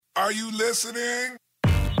Are you listening?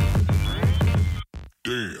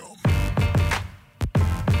 Damn.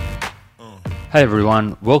 Hey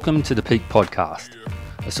everyone, welcome to the Peak Podcast,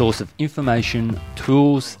 a source of information,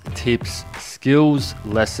 tools, tips, skills,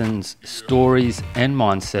 lessons, stories, and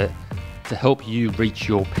mindset to help you reach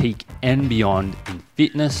your peak and beyond in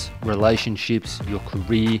fitness, relationships, your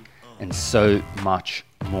career, and so much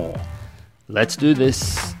more. Let's do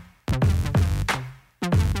this.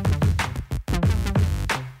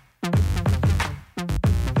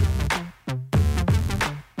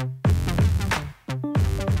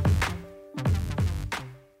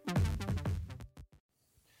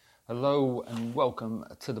 Hello and welcome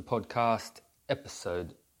to the podcast,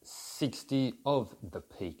 episode 60 of the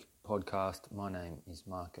Peak Podcast. My name is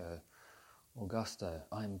Marco Augusto.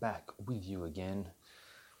 I'm back with you again.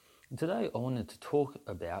 And today I wanted to talk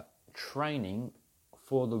about training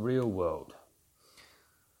for the real world.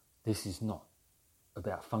 This is not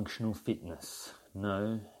about functional fitness.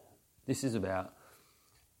 No, this is about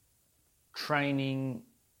training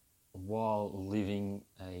while living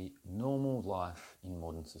a normal life in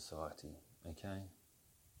modern society, okay?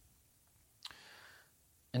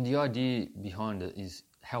 And the idea behind it is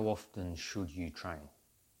how often should you train,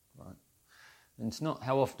 right? And it's not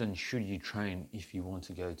how often should you train if you want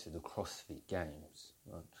to go to the CrossFit Games,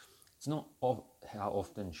 right? It's not how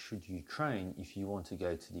often should you train if you want to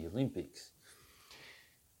go to the Olympics.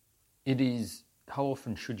 It is how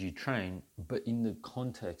often should you train, but in the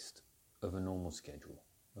context of a normal schedule,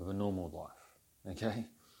 of a normal life, okay?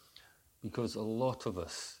 Because a lot of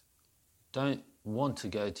us don't want to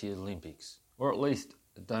go to the Olympics, or at least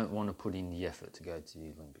don't want to put in the effort to go to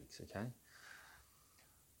the Olympics, okay?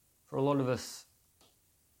 For a lot of us,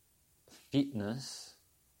 fitness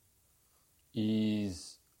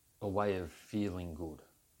is a way of feeling good,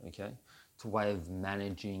 okay? It's a way of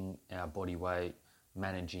managing our body weight,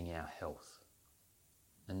 managing our health.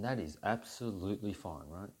 And that is absolutely fine,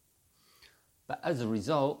 right? But as a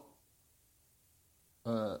result,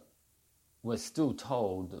 we're still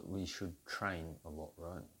told that we should train a lot,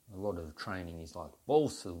 right? A lot of training is like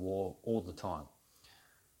balls to the wall all the time.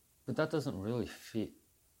 But that doesn't really fit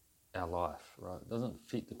our life, right? It doesn't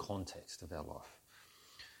fit the context of our life,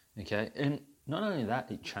 okay? And not only that,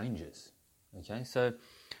 it changes, okay? So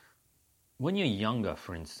when you're younger,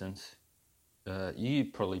 for instance, you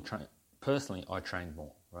probably train. Personally, I trained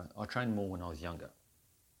more, right? I trained more when I was younger.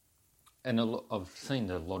 And I've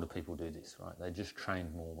seen a lot of people do this, right? They just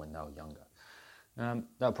trained more when they were younger.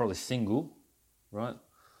 They were probably single, right?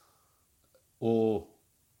 Or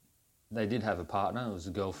they did have a partner, it was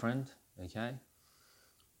a girlfriend, okay?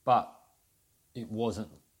 But it wasn't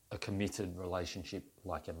a committed relationship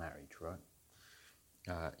like a marriage, right?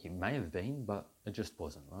 It may have been, but it just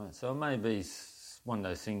wasn't, right? So it may be one of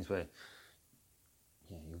those things where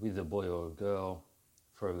you're with a boy or a girl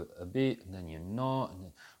for a bit, and then you're not,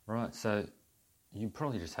 right? So you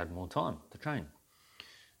probably just had more time to train.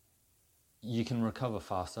 You can recover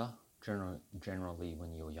faster, generally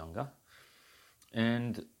when you're younger.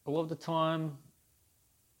 And a lot of the time,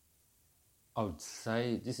 I would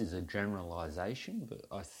say, this is a generalization, but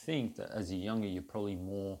I think that as you're younger, you're probably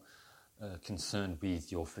more concerned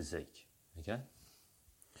with your physique, okay?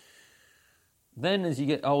 Then as you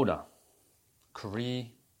get older, career,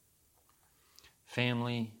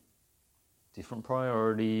 family, different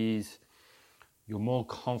priorities, you're more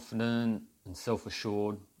confident and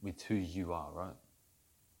self-assured with who you are, right?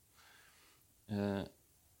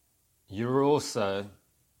 You're also,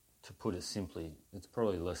 to put it simply, it's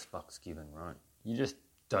probably less fucks given, right? You just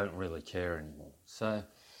don't really care anymore. So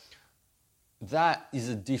that is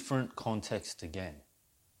a different context again,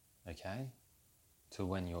 okay, to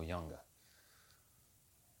when you're younger.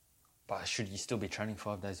 But should you still be training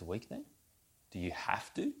 5 days a week then? Do you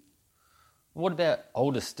have to? What about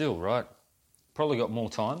older still, right? Probably got more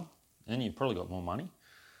time and you've probably got more money.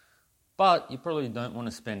 But you probably don't want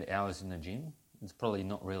to spend hours in the gym. It's probably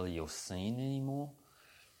not really your scene anymore.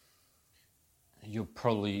 You're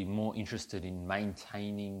probably more interested in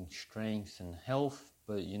maintaining strength and health,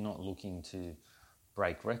 but you're not looking to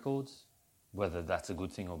break records, whether that's a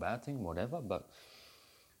good thing or bad thing, whatever. But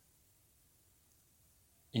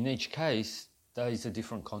in each case, there is a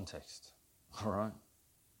different context. All right.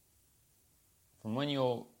 From when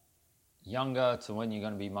you're younger to when you're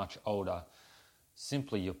going to be much older,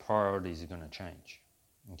 simply your priorities are going to change.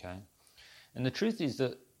 Okay. And the truth is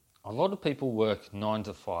that a lot of people work 9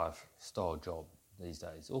 to 5 style job these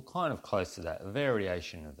days, or kind of close to that, a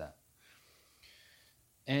variation of that.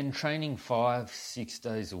 And training 5-6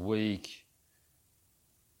 days a week,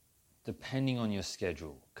 depending on your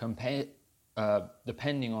schedule,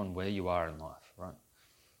 depending on where you are in life, right?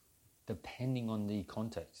 depending on the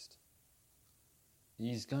context,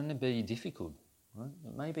 is going to be difficult, right?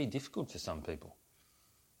 It may be difficult for some people,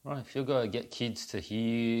 right? If you've got to get kids to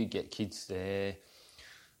here, get kids there,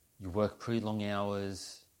 you work pretty long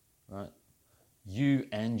hours, right? You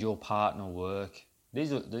and your partner work.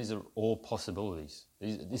 These are all possibilities.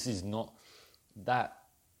 This is not that.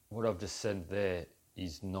 What I've just said there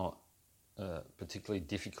is not particularly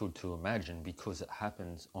difficult to imagine because it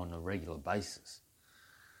happens on a regular basis.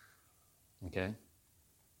 Okay?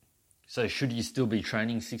 So should you still be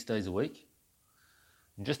training 6 days a week?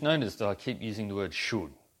 And just notice that I keep using the word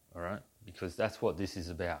should, all right? Because that's what this is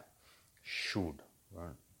about. Should,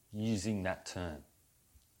 right? Using that term.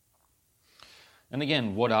 And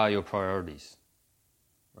again, what are your priorities,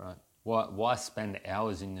 right? Why spend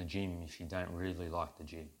hours in the gym if you don't really like the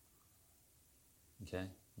gym? Okay?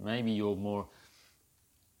 Maybe you're more...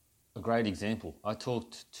 A great example. I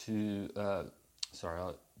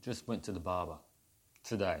just went to the barber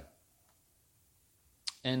today.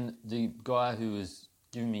 And the guy who was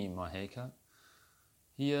giving me my haircut,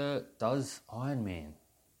 he does Ironman,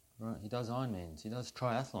 right? He does Ironmans, he does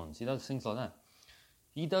triathlons, he does things like that.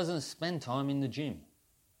 He doesn't spend time in the gym,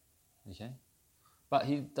 okay? But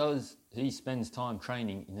he spends time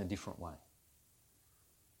training in a different way,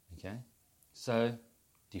 okay? So,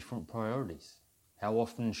 different priorities. How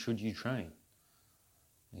often should you train,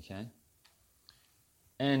 okay?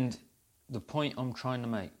 And the point I'm trying to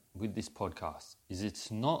make with this podcast is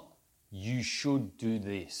it's not you should do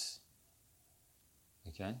this,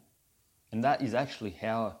 okay? And that is actually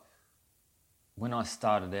how, when I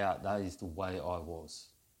started out, that is the way I was,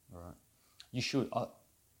 all right?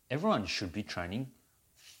 Everyone should be training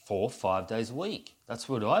 4 or 5 days a week. That's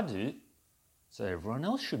what I do. So everyone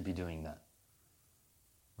else should be doing that,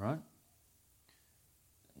 right?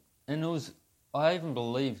 And I even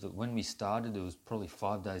believe that when we started, it was probably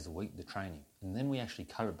 5 days a week, the training. And then we actually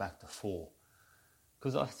cut it back to 4.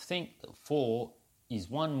 Because I think that 4 is,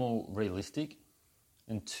 1, more realistic,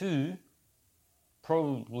 and 2,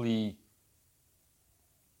 probably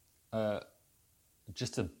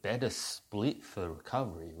just a better split for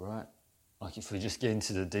recovery, right? Like if we just get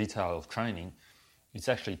into the detail of training, it's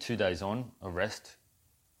actually 2 days on, a rest,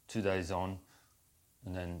 2 days on,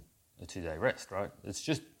 and then a 2-day rest, right? It's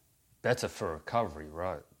just better for recovery,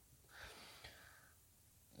 right?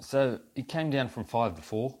 So it came down from 5 to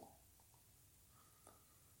 4,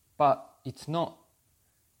 but it's not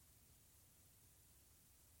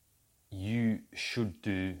you should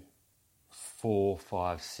do 4,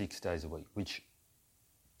 5, 6 days a week, which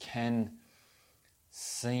can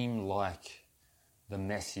seem like the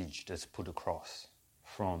message that's put across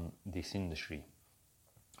from this industry.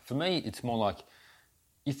 For me, it's more like,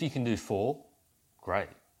 if you can do 4, great,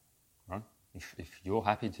 right? If you're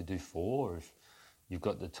happy to do 4, or if you've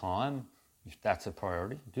got the time, if that's a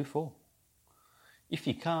priority, do 4. If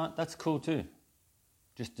you can't, that's cool too.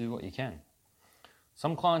 Just do what you can.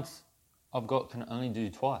 Some clients I've got can only do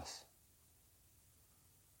twice.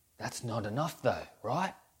 That's not enough though,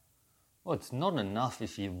 right? Well, it's not enough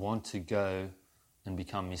if you want to go and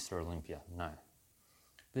become Mr. Olympia, no.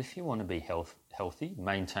 But if you want to be healthy,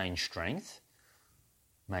 maintain strength,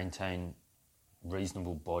 maintain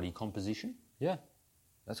reasonable body composition, yeah,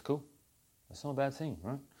 that's cool. That's not a bad thing,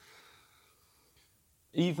 right?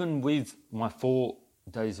 Even with my 4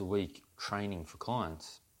 days a week training for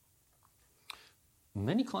clients,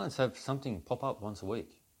 many clients have something pop up once a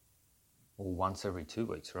week or once every 2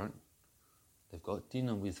 weeks, right? They've got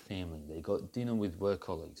dinner with family. They've got dinner with work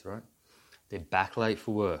colleagues, right? They're back late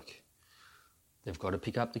for work. They've got to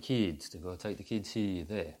pick up the kids. They've got to take the kids here,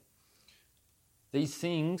 there. These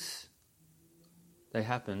things, they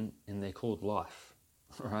happen and they're called life,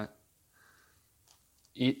 right?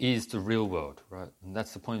 It is the real world, right? And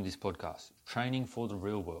that's the point of this podcast. Training for the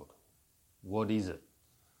real world. What is it?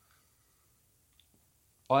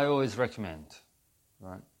 I always recommend,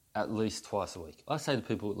 right, at least twice a week. I say to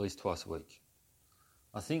people at least twice a week.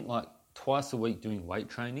 I think like twice a week doing weight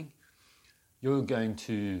training, you're going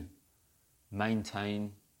to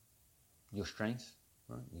maintain your strength,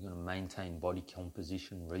 right? You're going to maintain body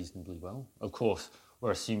composition reasonably well. Of course,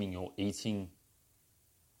 we're assuming you're eating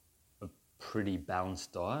a pretty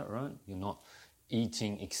balanced diet, right? You're not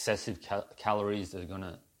eating excessive calories that are going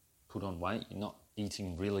to put on weight. You're not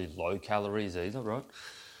eating really low calories either, right?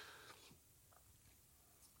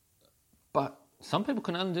 But some people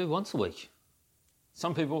can only do once a week.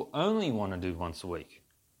 Some people only want to do once a week.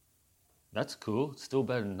 That's cool. It's still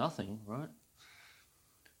better than nothing, right?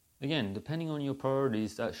 Again, depending on your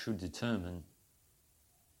priorities, that should determine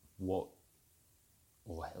what,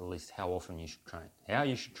 or at least how often you should train. How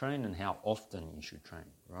you should train and how often you should train,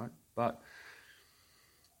 right? But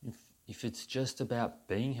if it's just about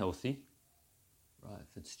being healthy, right?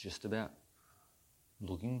 If it's just about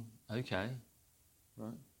looking okay,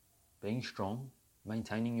 right? Being strong,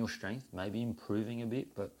 maintaining your strength, maybe improving a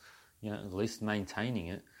bit, but at least maintaining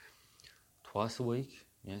it twice a week,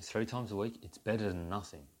 3 times a week, it's better than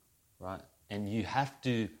nothing, right? And you have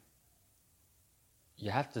to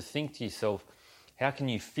think to yourself, how can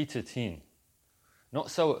you fit it in? Not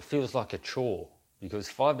so it feels like a chore, because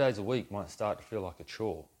 5 days a week might start to feel like a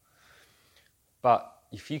chore. But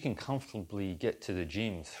if you can comfortably get to the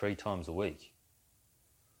gym 3 times a week,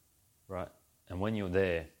 right? And when you're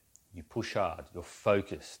there, you push hard, you're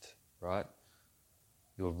focused, right?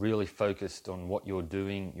 You're really focused on what you're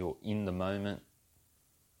doing, you're in the moment,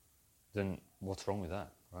 then what's wrong with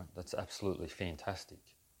that, right? That's absolutely fantastic.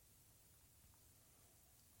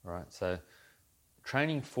 Right, so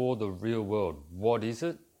training for the real world, what is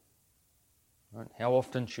it? Right? How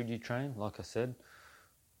often should you train? Like I said,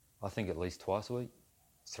 I think at least twice a week,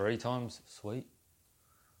 3 times, sweet.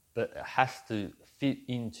 But it has to fit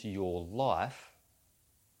into your life.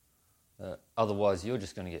 Otherwise, you're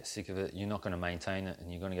just going to get sick of it. You're not going to maintain it,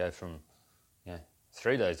 and you're going to go from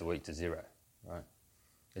 3 days a week to 0, right?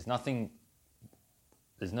 There's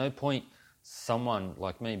no point someone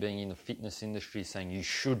like me being in the fitness industry saying you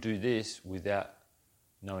should do this without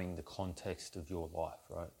knowing the context of your life,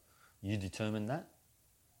 right? You determine that,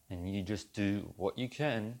 and you just do what you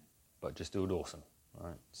can, but just do it awesome,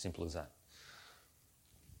 right? Simple as that.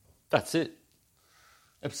 That's it.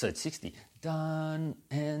 Episode 60, done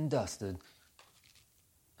and dusted.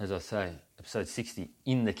 As I say, episode 60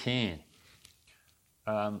 in the can.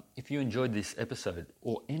 If you enjoyed this episode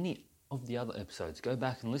or any of the other episodes, go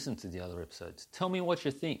back and listen to the other episodes. Tell me what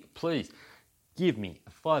you think. Please give me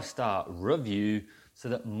a 5-star review so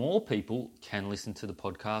that more people can listen to the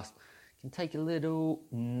podcast, can take a little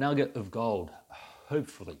nugget of gold,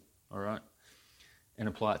 hopefully, all right, and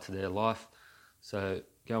apply it to their life. So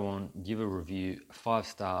go on, give a review, 5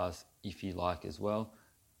 stars if you like as well.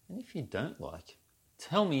 And if you don't like,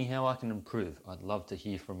 tell me how I can improve. I'd love to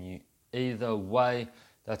hear from you. Either way,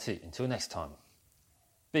 that's it. Until next time,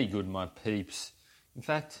 be good, my peeps. In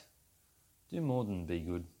fact, do more than be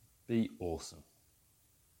good. Be awesome.